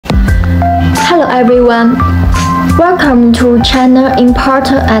Hello everyone, welcome to China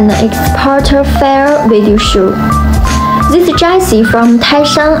Importer and Exporter Fair video show. This is Jessie from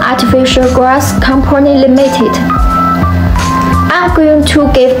Taishan Artificial Grass Company Limited. I'm going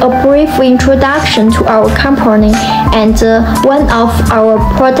to give a brief introduction to our company and one of our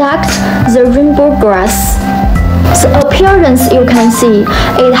products, the rainbow grass. The appearance you can see,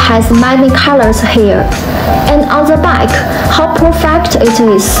 it has many colors here, and on the back, how perfect it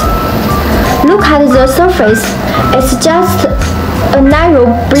is. Look at the surface, it's just a narrow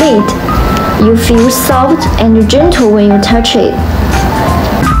blade. You feel soft and gentle when you touch it.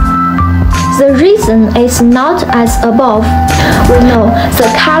 The reason is not as above. We know the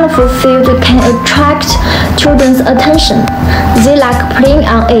colorful field can attract children's attention. They like playing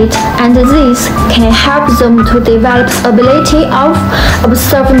on it, and this can help them to develop ability of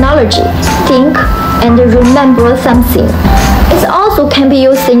observe knowledge, think, and remember something. It also can be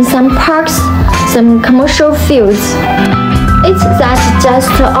used in some parks, some commercial fields. It's that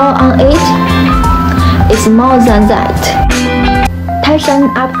just all on it? It's more than that.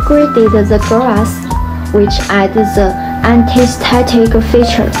 Taishan upgraded the grass, which adds the antistatic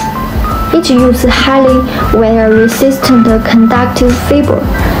feature. It uses highly wear-resistant conductive fiber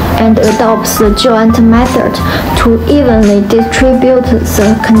and adopts the joint method to evenly distribute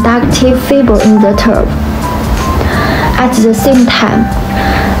the conductive fiber in the tube. At the same time,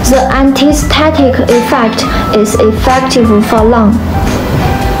 the antistatic effect is effective for long.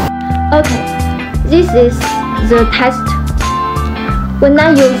 Okay, this is the test. When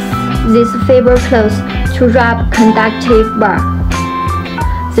I use this fiber cloth to rub conductive bar,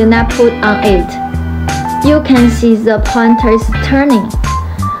 then I put on it, you can see the pointer is turning.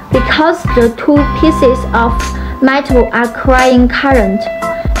 Because the two pieces of metal are carrying current,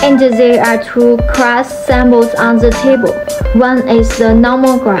 and there are two grass samples on the table. One is the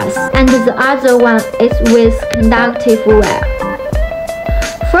normal grass, and the other one is with conductive wear.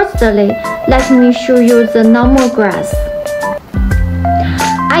 Firstly, let me show you the normal grass.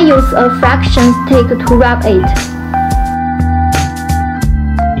 I use a fraction stick to rub it.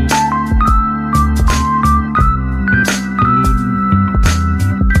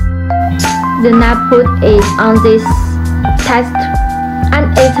 Then I put it on this test,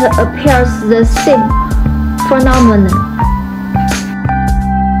 and it appears the same phenomenon.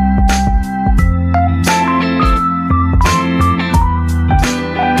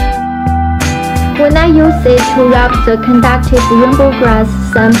 When I use it to rub the conductive rainbow grass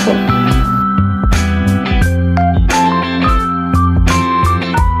sample,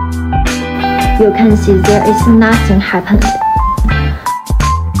 you can see there is nothing happened.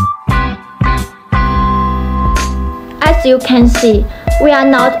 As you can see, we are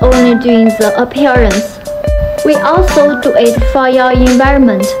not only doing the appearance, we also do it for your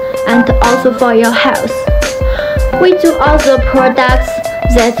environment and also for your health. We do all the products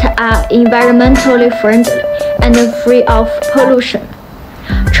that are environmentally friendly and free of pollution.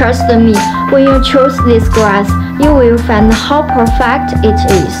 Trust me, when you choose this grass, you will find how perfect it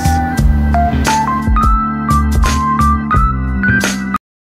is.